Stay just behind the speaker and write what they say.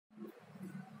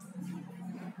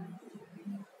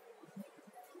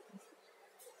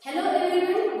Hello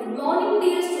everyone, good morning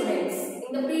dear students.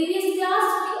 In the previous class,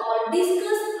 we all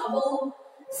discussed about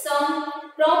some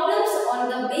problems on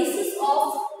the basis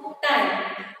of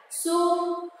time.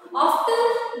 So, after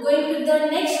going to the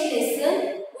next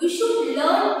lesson, we should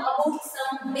learn about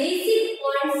some basic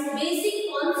points, basic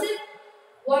concepts,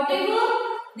 whatever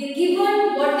the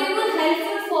given, whatever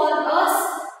helpful for us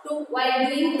to while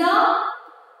doing the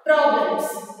problems.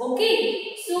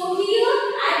 Okay, so here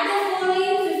at the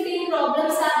following 15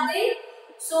 problems are there.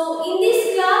 So in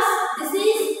this class, this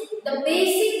is the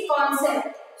basic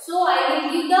concept. So I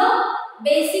will give the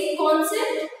basic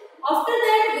concept. After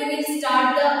that, we will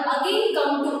start the again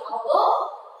come to our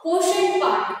quotient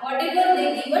part, whatever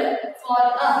they given for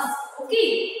us.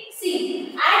 Okay,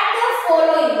 see at the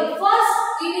following. First,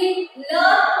 we will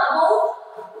learn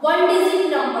about one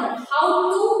digit number.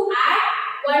 How to add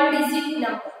one digit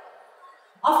number.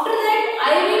 After that,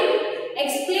 I will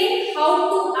explain how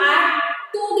to add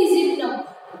two digit number.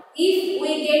 If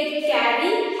we get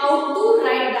carry, how to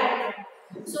write that.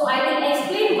 So I will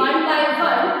explain one by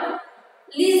one.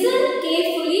 Listen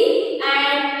carefully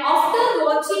and after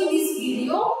watching this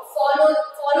video,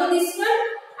 follow this one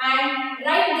and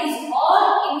write this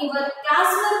all in your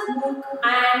classwork book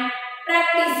and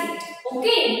practice it.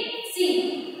 Okay.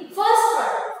 See, first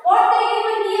one. What they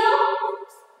given here?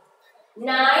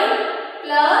 9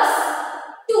 plus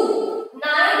 2.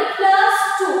 9 plus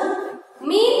 2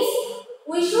 means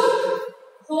we should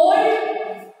hold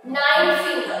 9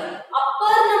 fingers.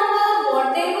 Upper number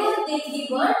whatever they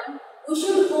given, we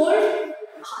should hold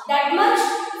that much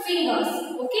fingers.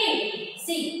 Okay.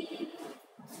 See,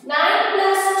 9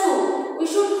 plus 2, we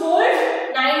should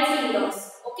hold 9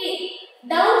 fingers. Okay.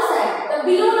 Downside, the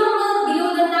below number,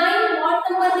 below the 9, what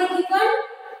number they given?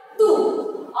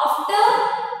 2. After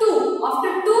 2,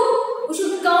 we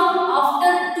should count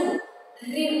after 2.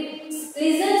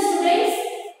 Listen students,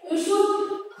 you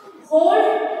should hold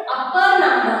upper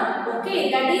number,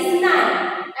 okay, that is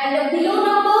 9, and the below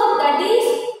number, that is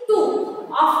 2.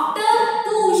 After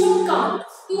 2, we should count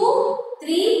 2,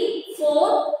 3,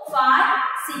 4, 5,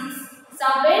 6,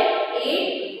 7,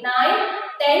 8, 9,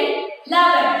 10,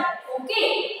 11. Okay,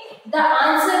 the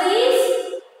answer is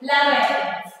 11.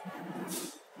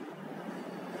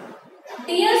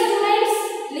 Dear students,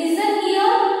 listen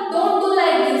here. Don't do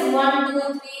like this. 1, 2,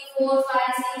 3, 4, 5,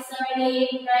 6, 7, 8,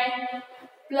 9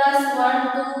 plus 1,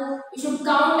 2. You should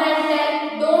count and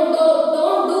 10. Don't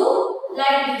do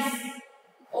like this.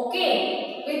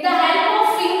 Okay. With the help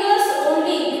of fingers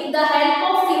only. With the help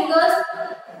of fingers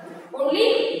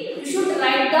only, you should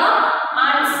write the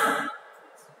answer.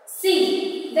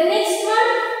 See, the next one,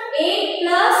 8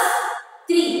 plus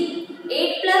 3.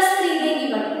 8 plus 3 they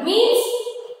given. Means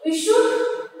we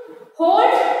should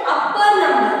hold upper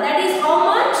number. That is how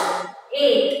much?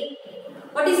 8.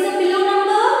 What is the below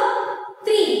number?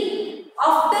 3.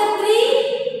 After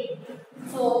 3,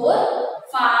 4,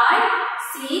 5,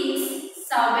 6,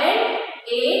 7,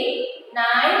 8,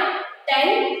 9,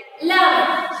 10, 11.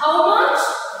 How much?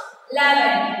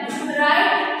 11. You should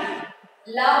write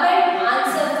 11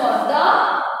 answer for the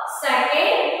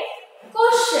second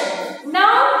question.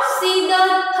 Now see the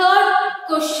third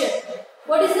question.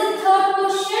 What is the third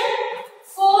question?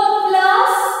 4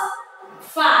 plus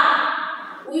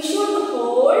 5. We should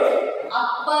hold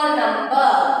upper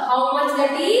number. How much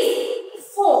that is?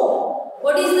 4.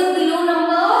 What is the below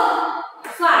number?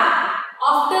 5.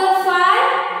 After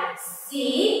 5,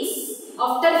 6.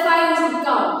 After 5 we should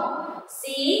count.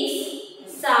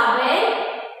 6, 7,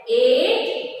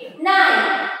 8,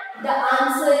 9. The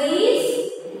answer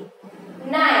is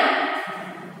 9.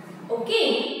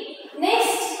 Okay.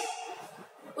 Next,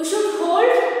 we should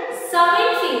hold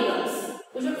 7 fingers.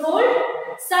 We should hold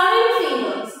 7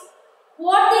 fingers.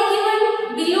 What they given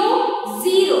below?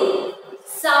 0.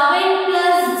 7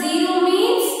 plus 0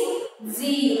 means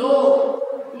 0.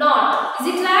 Not. Is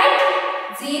it right?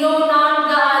 0 not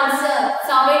the answer.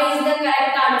 7 is the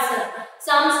correct answer.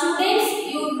 Some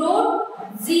students you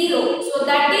wrote 0. So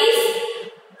that is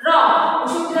wrong.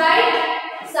 You should write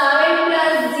 7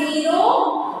 plus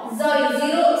 0. Sorry,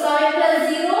 7 plus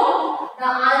 0. The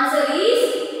answer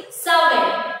is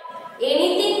 7.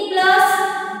 Anything plus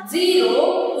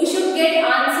 0, we should get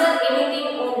answer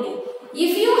anything only.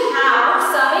 If you have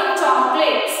 7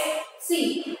 chocolates,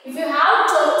 see, if you have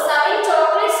 7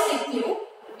 chocolates with you,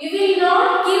 you will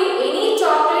not give any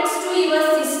chocolates to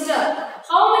your sister.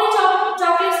 How many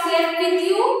chocolates left with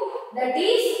you? That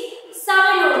is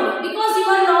 7 only. Because you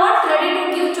are not ready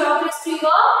to give chocolates to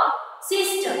your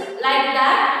sister. Like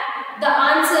that, the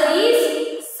answer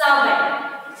is 7.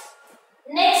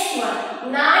 Next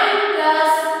one, 9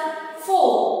 plus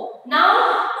 4.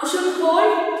 Now we should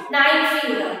hold 9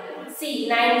 fingers.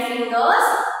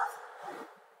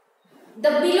 The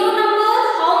below number,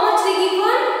 how much they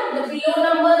given? The below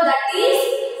number, that is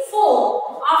 4.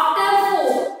 After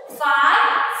 4, 5,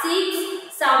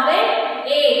 6, 7,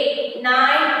 8,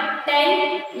 9,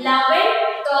 10, 11,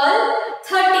 12,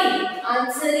 13.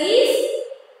 Answer is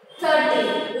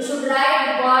 30. You should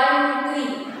write 1,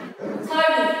 3.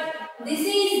 30. This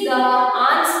is the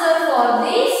answer for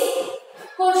this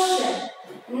question.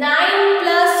 9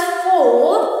 plus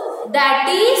 4, that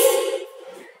is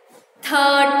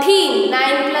 13.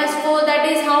 9 plus 4, that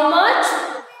is how much?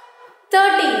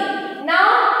 13. Now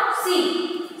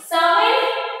see, 7,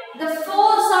 the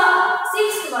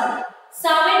 6th one.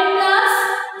 7 plus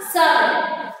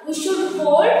 7. We should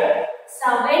hold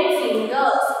 7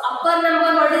 fingers. Upper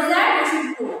number, what is that? We should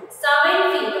hold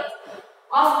 7 fingers.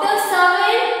 After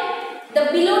 7, the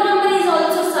below number is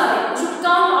also 7. We should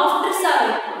count after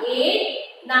 7. 8,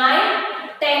 9,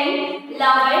 10,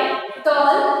 11,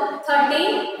 12,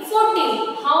 13,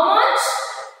 14. How much?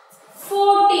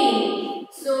 14.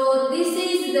 So this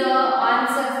is the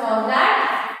answer for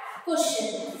that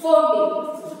question.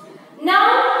 14. Now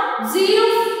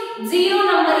 0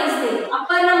 number is there.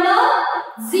 Upper number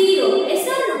 0. Yes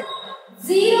or no?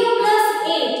 0 plus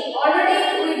 8. Already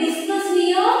we discussed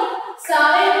here.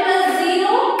 7 plus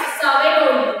 0, 7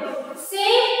 only.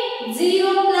 Same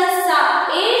 0 plus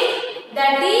 8,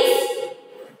 that is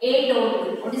 8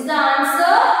 only. What is the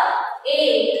answer?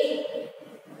 8.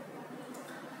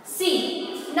 See,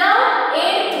 now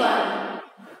 8th one,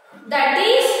 that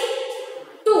is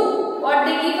 2. What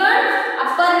they given?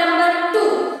 Upper number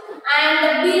 2 and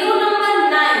the below number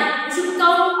 9. You should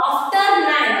count after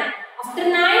 9. After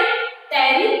 9,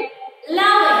 10,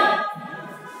 11.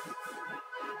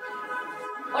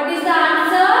 What is the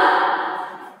answer?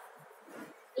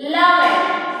 11.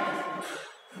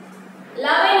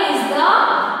 11 is the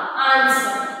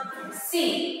answer.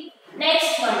 See,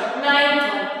 next one, 9th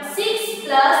one. 6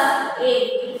 plus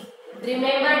 8.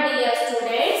 Remember, dear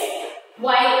students,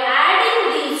 while adding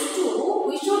these two,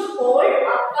 we should hold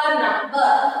upper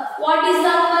number. What is the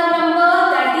upper number?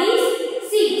 That is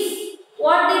 6.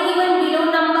 What they given below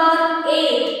number?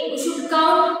 8. We should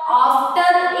count after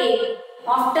 8.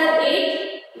 After 8,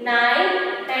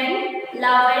 9, 10,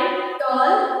 11,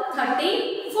 12,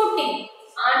 13, 14.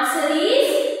 Answer is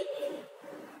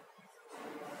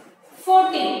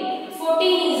 14.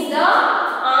 14 is the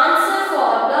answer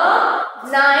for the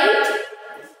 9th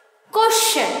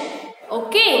question.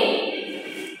 Okay.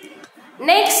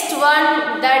 Next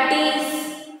one, that is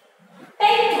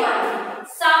 10th one.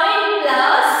 7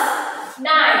 plus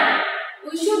 9.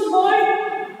 We should hold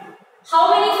how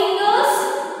many fingers?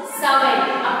 7.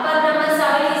 Upper number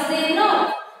 7 is there,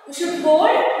 no? We should hold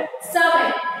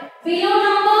 7. Below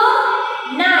number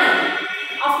 9.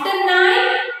 After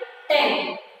 9,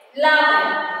 10,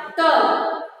 11,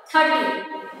 12, 13,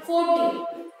 14,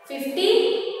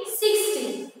 15,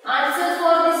 16. Answer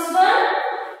for this one?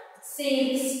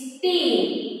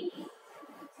 16.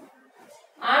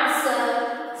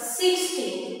 Answer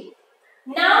 16.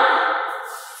 Now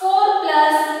 4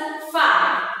 plus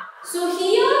 5. So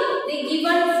here they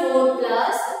given 4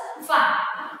 plus 5.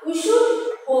 We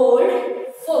should hold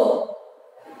 4.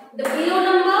 The below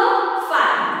number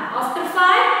 5. After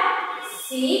 5,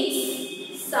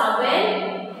 6,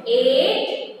 7,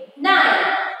 8,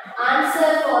 9.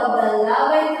 Answer for the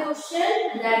 11th question,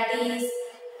 that is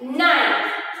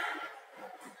 9.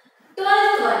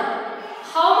 12th one.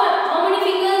 How many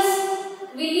fingers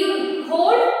will you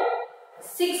hold?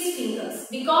 6 fingers.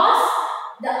 Because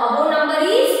the above number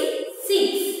is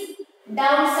 6.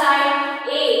 Downside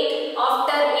 8.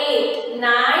 After 8,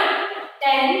 9,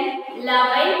 10,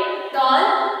 11,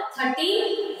 12,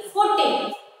 13,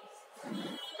 14.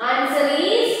 Answer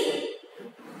is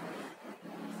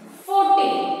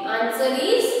 14. Answer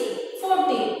is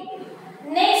 14.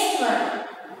 Next one.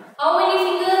 How many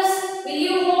fingers will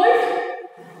you hold?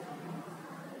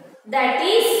 That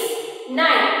is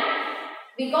 9.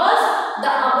 Because the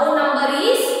above number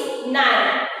is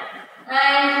 9.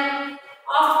 And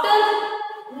after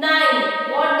 9,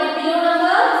 what the below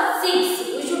number? 6.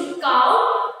 We should count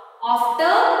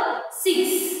after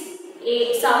 6.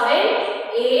 8, 7,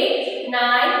 8,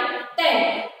 9,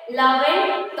 10,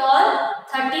 11, 12,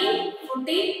 13,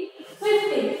 14,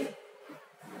 15.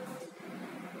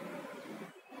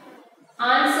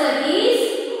 Answer is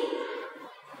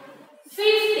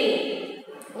 15.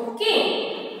 Okay.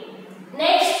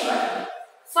 Next one.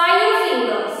 5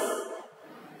 fingers.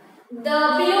 The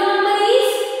below number is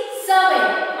 7.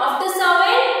 After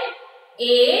 7,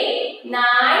 8, 9,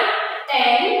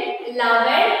 10,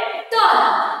 11,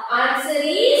 12. Answer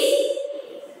is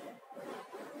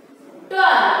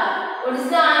 12. What is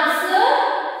the answer?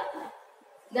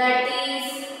 That is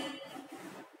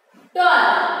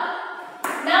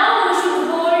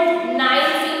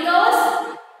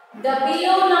The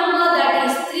below number, that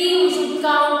is 3, we should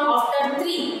count after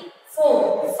 3,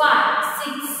 4, 5,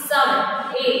 6,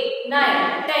 7, 8,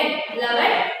 9, 10,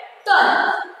 11,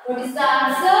 12. What is the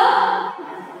answer?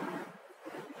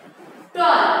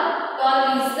 12.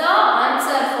 12 is the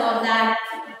answer for that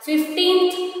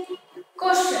 15th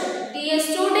question. Dear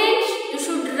students, you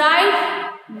should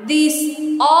write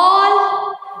these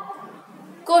all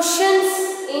questions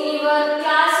in your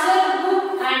classwork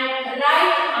book and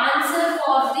write answer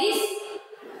for this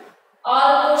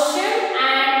all question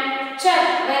and check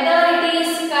whether it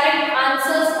is correct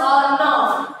answers or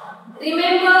not.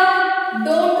 Remember,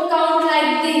 don't count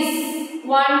like this.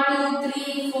 1, 2,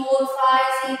 3, 4, 5,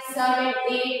 6, 7,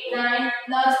 8, 9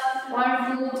 plus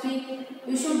 1, 2, 3.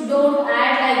 You should don't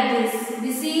add like this.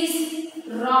 This is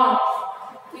wrong.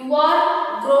 You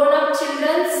are grown up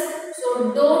children,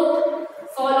 so don't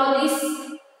follow this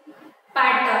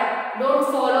pattern. Don't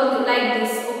follow like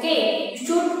this. Okay? You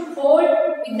should hold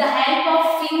with the help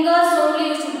of fingers only.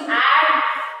 You should add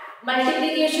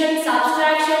multiplication,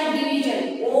 subtraction,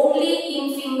 division only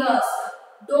in fingers.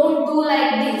 Don't do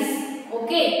like this.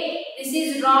 Okay? This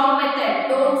is wrong method.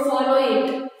 Don't follow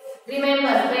it.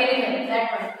 Remember very well that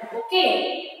one. Okay?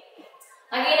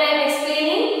 Again I am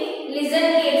explaining.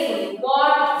 Listen carefully.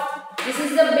 What? This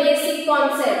is the basic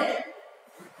concept.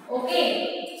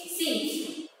 Okay?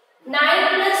 See. 9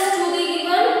 plus 2 the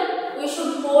given. We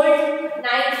should hold 9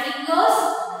 fingers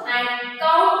and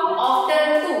count after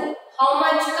 2. How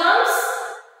much comes?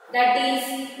 That is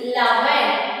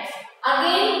 11.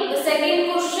 Again, the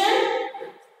second question.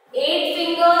 8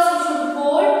 fingers we should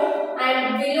hold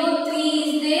and below 3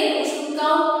 is there. We should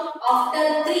count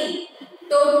after 3.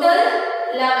 Total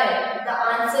 11. The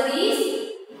answer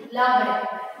is 11.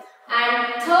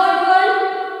 And third one,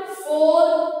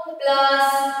 4 plus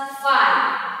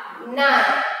 5,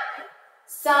 9.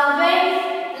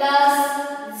 7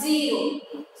 plus 0,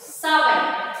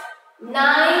 7.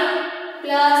 9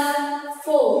 plus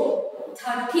 4,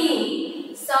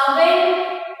 13.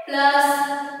 7 plus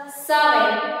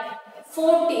 7,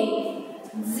 14.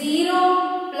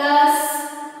 0 plus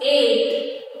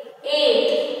 8,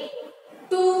 8.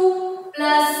 2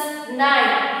 plus 9,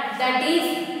 that is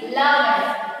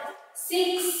 11.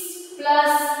 6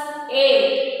 plus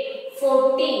 8,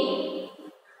 14.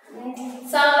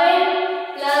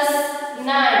 7 plus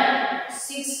 9,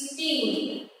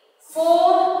 16.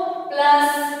 4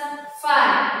 plus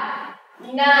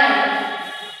 5, 9.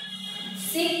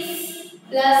 6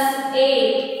 plus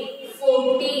 8,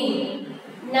 14.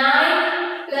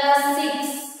 9 plus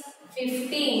 6,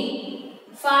 15.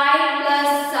 5 plus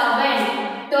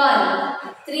 7, 12.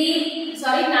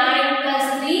 9 plus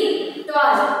 3,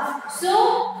 12. So,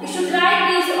 you should write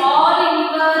these all in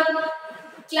your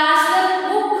classwork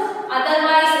book,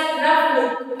 otherwise rough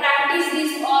book. Practice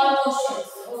these all questions.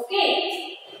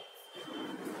 Okay?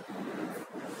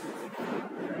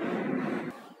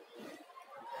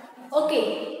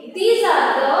 Okay, these are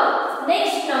the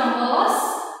next numbers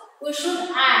we should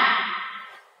add.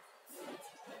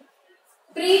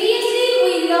 Previously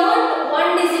we learned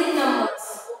one digit numbers.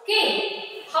 Okay,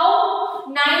 how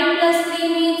 9 plus 3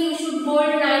 means we should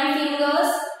hold 9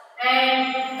 fingers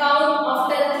and count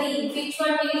after 3. Which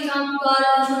one will come? 12.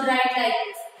 We should write like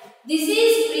this. This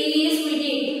is previous we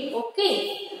did. Okay,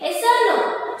 yes or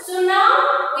no? So now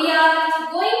we are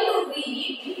going to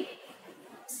read,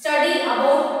 study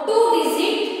about 2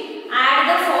 digit, add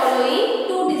the following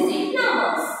 2 digit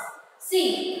numbers.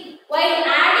 See, while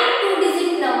adding 2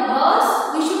 digit numbers,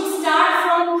 we should start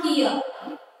from here.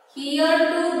 Here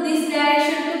to this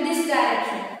direction to this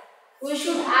direction. We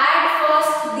should add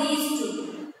first these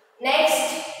 2.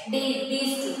 Next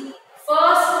these 2.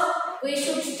 First we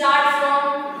should start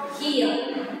from here.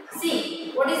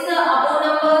 See, what is the above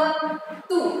number?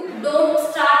 2. Don't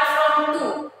start from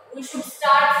 2. We should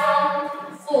start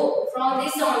from 4. From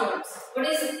this onwards. What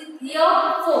is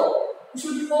here? 4. We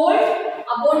should hold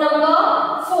above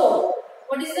number 4.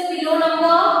 What is the below number?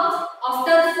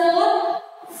 After 4,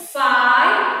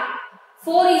 5.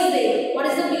 4 is there. What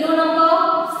is the below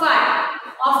number? 5.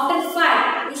 After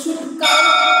 5, we should count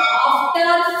after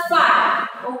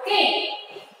 5. Okay.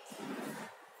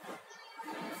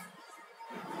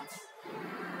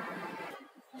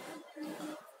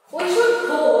 We should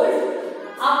hold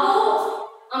above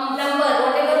number,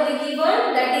 whatever the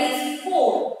given, that is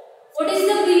 4. What is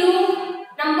the below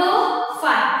number?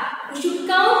 5. We should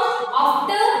count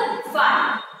after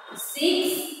 5.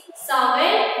 6,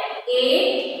 7,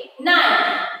 8,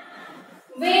 9.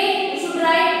 Where we should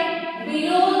write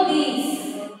below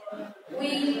these. We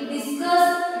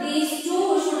discussed these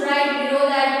 2. We should write below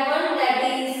that one, that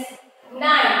is 9.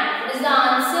 What is the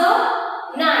answer?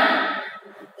 9.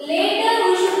 Later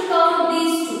we should count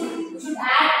these two. We should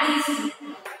add these two.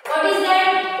 What is that?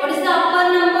 What is the upper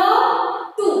number?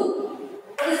 2.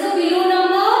 What is the below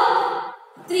number?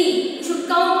 3. We should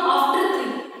count after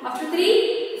 3. After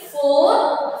 3,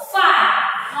 4, 5.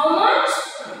 How much?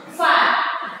 5.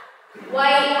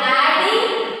 While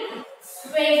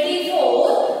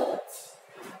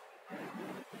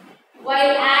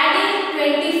adding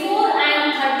 24,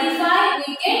 and 35,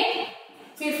 we get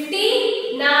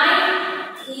 59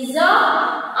 is the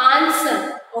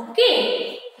answer.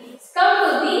 Okay. Let's come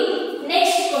to the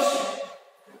next question.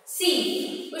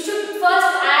 See, we should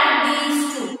first add these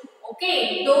two.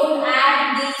 Okay, don't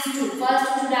add these two. First,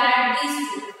 we should add these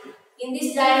two. In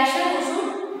this direction, we should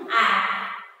add.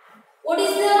 What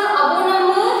is the above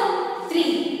number?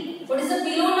 3. What is the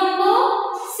below number?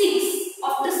 6.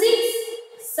 After 6,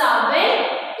 7,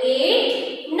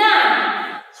 8,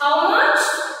 9. How much?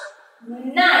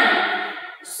 9.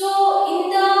 So, in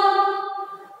the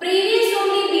previous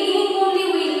beginning only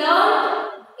we learned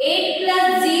 8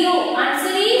 plus 0.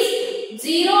 Answer is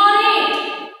 0 or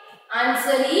 8?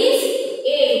 Answer is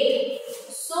 8.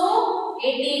 So,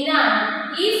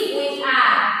 89. If we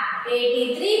add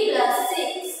 83 plus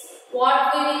 6,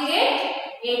 what we will get?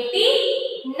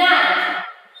 89.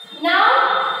 Now,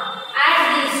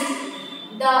 add these two.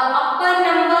 The upper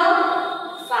number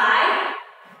 5,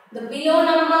 the below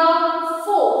number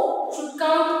 4. Should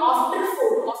count after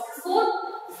 4. After 4,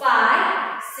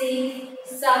 5,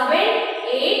 6, 7,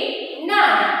 8, 9.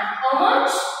 How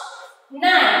much?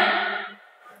 9.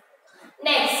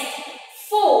 Next,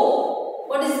 4.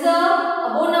 What is the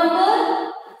above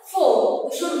number? 4.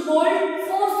 We should hold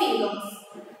 4 fingers.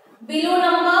 Below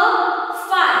number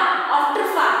 5. After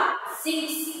 5,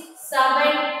 6,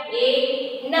 7,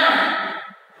 8, 9.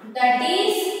 That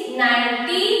is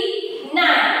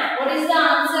 99. What is the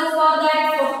answer for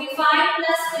that? 45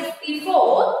 plus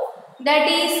 54. That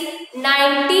is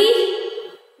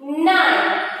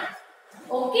 99.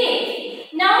 Okay.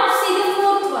 Now see the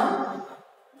fourth one.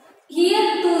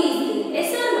 Here 2 is there.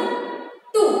 Yes or no?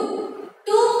 2.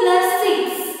 2 plus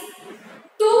 6.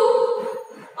 2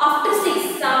 after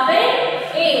 6. 7,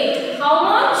 8. How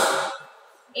much?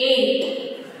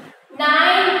 8.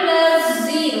 9 plus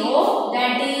 0.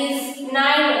 That is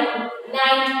 9.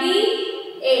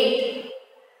 98.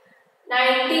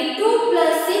 92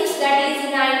 plus 6. That is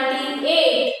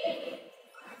 98.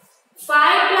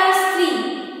 5 plus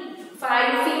 3.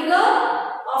 5 finger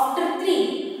after 3.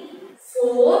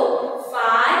 4,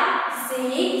 5,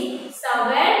 6,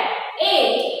 7,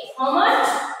 8. How much?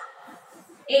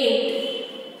 8.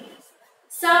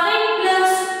 7 plus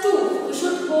 2. We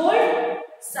should hold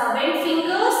 7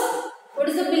 fingers. What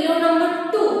is the below number?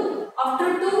 2. After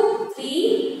 2,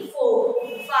 3, 4,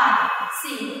 5,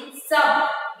 6, 7,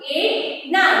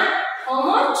 8, 9. How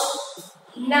much?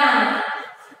 9.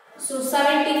 So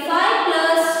 75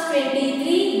 plus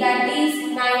 23, that is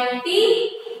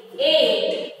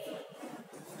 98.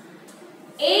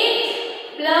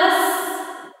 8 plus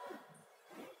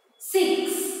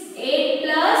 6. 8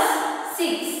 plus 6.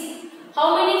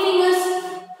 How many fingers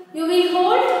you will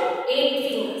hold? 8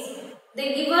 fingers.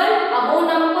 They given above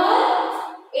number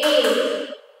 8.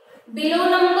 Below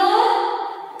number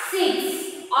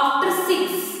 6. After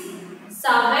 6.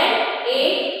 7,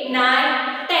 8,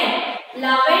 9, 10,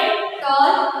 11,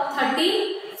 12,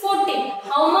 13, 14.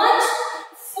 How much?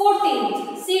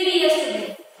 14. See dear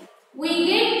student. We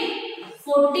get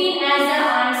 14 as the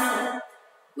answer.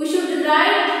 We should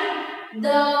write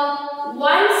the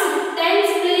ones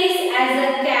tens place as a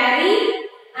carry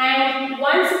and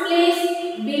ones place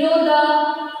below the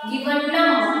given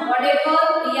number. Whatever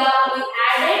we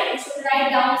added, we should write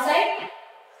downside.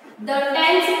 The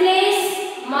tens place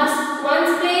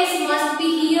ones place must be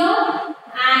here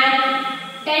and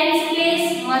tens place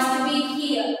must be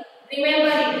here.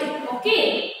 Remember it. Okay.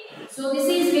 So this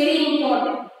is very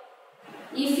important.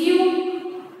 If you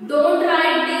don't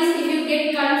write this, if you get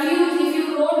confused, if you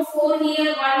wrote 4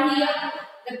 here, 1 here,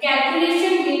 the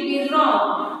calculation will be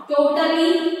wrong. Totally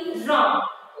wrong.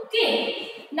 Okay.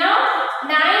 Now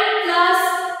 9 plus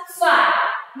 5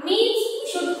 means we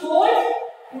should hold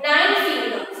 9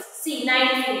 fingers. See,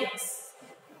 9 fingers.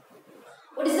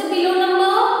 What is the below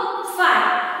number?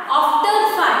 5. After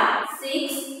 5,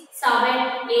 6,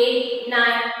 7, 8,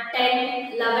 9,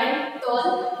 10, 11,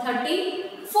 12,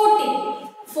 13, 14.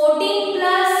 14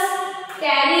 plus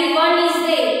carry 1 is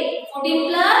there. 14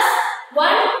 plus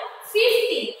 1,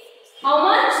 15. How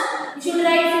much? You should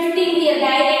write 15 here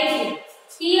directly.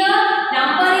 Here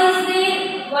number is there.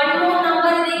 One more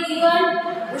number they given.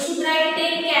 We should write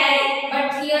 10 carry. But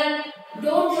here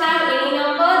don't have any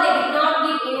number. They did not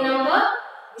give any number.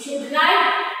 We should write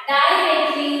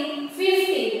directly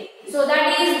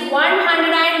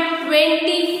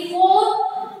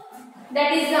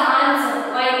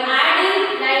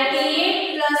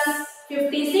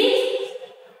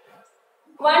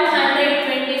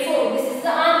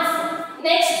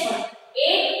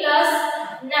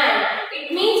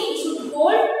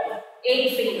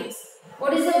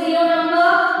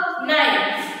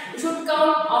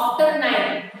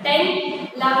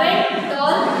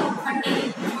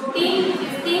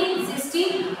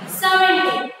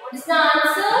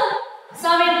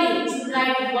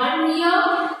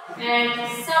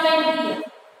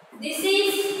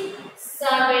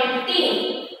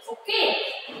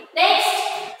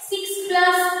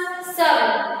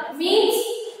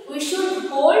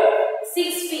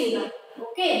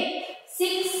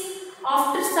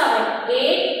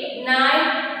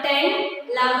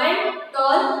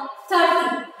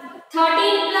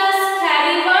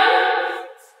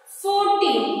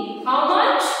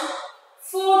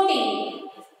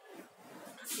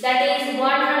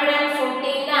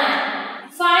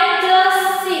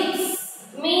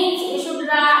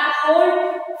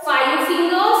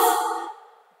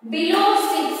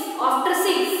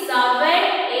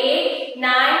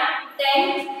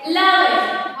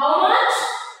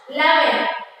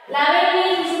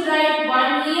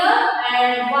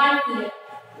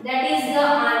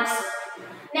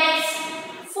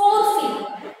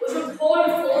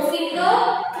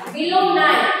below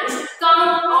 9. You should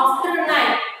count after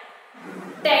 9.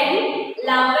 10,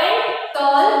 11,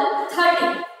 12,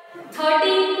 13.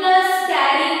 13 plus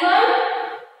carry 1,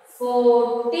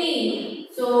 14.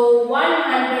 So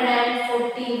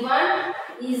 141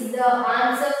 is the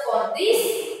answer for this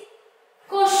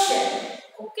question.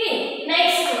 Okay,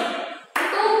 next one.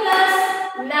 2 plus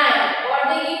 9. What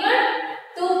they given?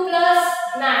 2 plus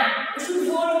 9. You should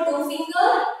hold 2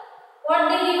 fingers. What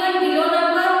they given below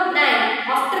number? 9.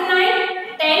 After 9,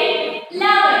 10,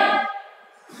 11.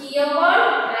 Here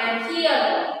 1 and here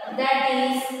 1. That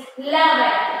is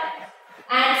 11.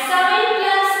 And 7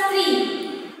 plus 3.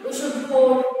 You should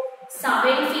hold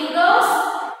 7 fingers.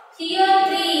 Here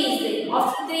 3 is there.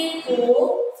 After 3,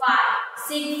 4, 5,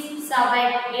 6,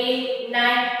 7, 8,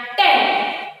 9,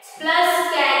 10. Plus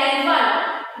carry 1.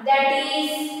 That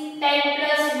is 10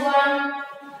 plus 1,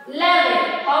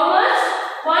 11. How much?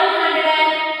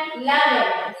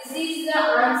 111. This is the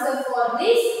answer for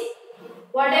this.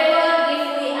 Whatever,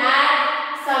 if we add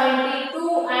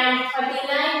 72 and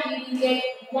 39, we will get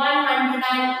 111.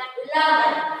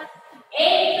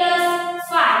 8 plus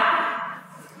 5.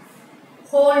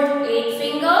 Hold 8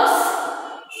 fingers.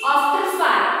 After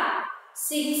 5,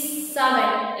 6,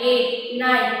 7, 8,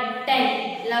 9,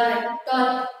 10, 11,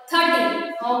 12,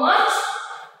 13. How much?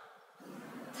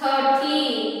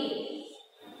 13.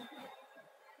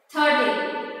 13.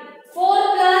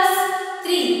 4 plus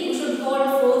 3. You should hold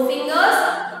 4 fingers.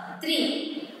 3.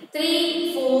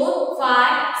 3, 4,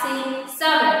 5, 6,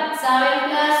 7. 7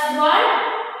 plus 1.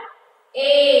 8.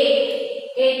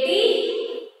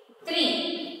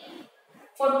 83.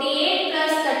 48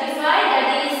 plus 35. That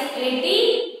is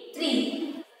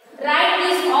 83. Write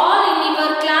this all in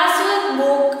your classwork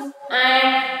book and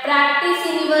practice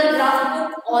in your graph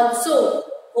book also.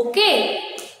 Okay.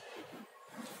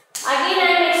 Again I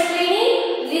am explaining.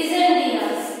 Listen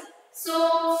dears. So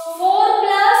 4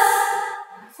 plus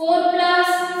 5,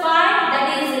 that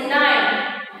is 9.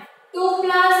 2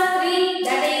 plus 3,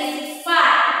 that is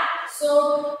 5. So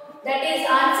that is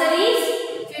answer is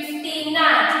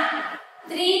 59.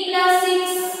 3 plus 6,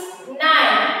 9.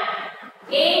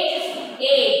 8,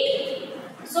 8.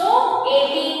 So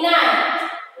 89.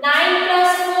 9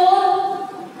 plus 4,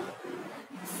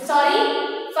 sorry,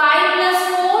 5 plus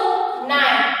 4,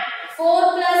 9.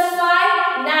 4 plus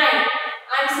 5, 9.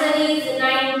 Answer is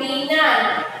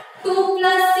 99. 2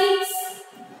 plus 6,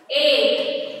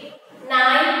 8.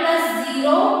 9 plus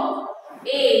 0,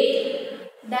 8.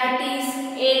 That is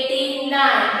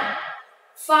 89.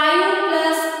 5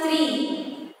 plus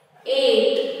 3,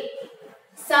 8.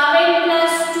 7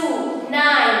 plus 2,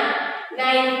 9.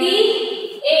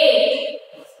 98.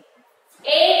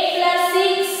 8 plus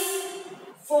 6,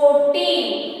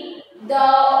 14. The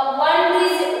one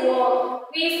digit,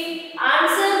 if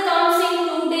answer comes in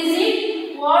 2 digit,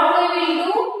 what we will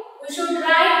do? We should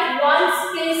write 1's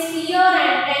place here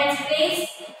and 10's place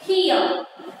here.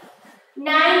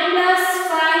 9 plus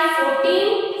 5,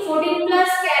 14. 14 plus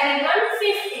carry 1,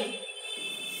 15.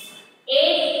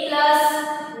 8 plus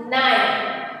 9,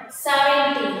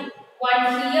 17.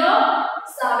 1 here,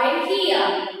 7 here.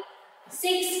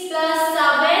 6 plus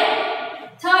 7,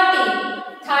 13.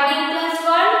 13 plus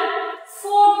 1,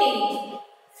 14.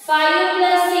 5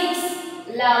 plus 6,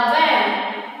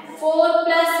 11. 4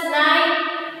 plus 9,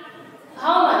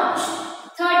 how much?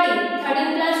 13.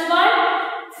 13 plus 1,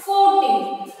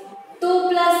 14. 2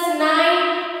 plus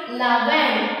 9,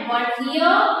 11. 1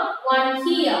 here, 1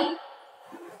 here.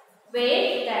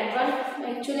 Wait, that one.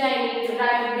 Actually, I need to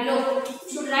write below. You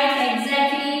should write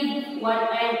exactly 1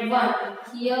 and 1.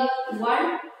 Here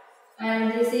 1 and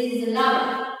this is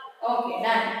 11. Okay,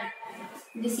 done.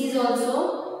 This is also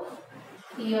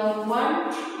here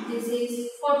 1. This is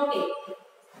 40.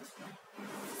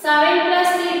 7 plus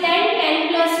 3, 10. 10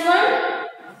 plus 1,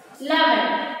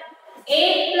 11.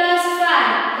 8 plus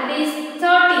 5, that is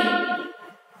 13.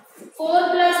 4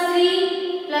 plus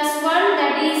 3 plus 1,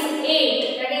 that is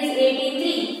 8. That is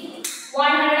 83.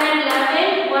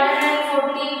 111,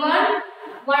 141,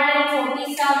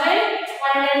 147,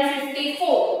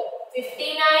 154.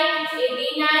 59,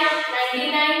 89,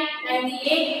 99,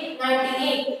 98,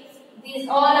 98. These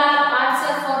all are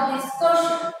answers for this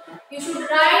question. You should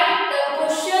write the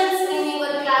questions in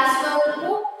your classwork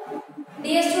book.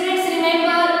 Dear students,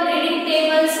 remember reading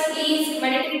tables is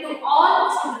mandatory to all.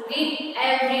 You should read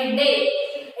every day.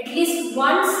 At least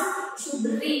once you should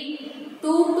read 2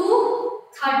 to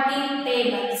 13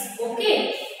 tables. Okay?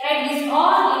 Write this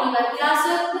all in your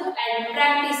classwork book and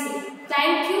practice it.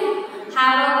 Thank you.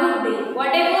 Have a good day.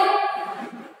 Whatever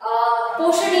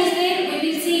portion is there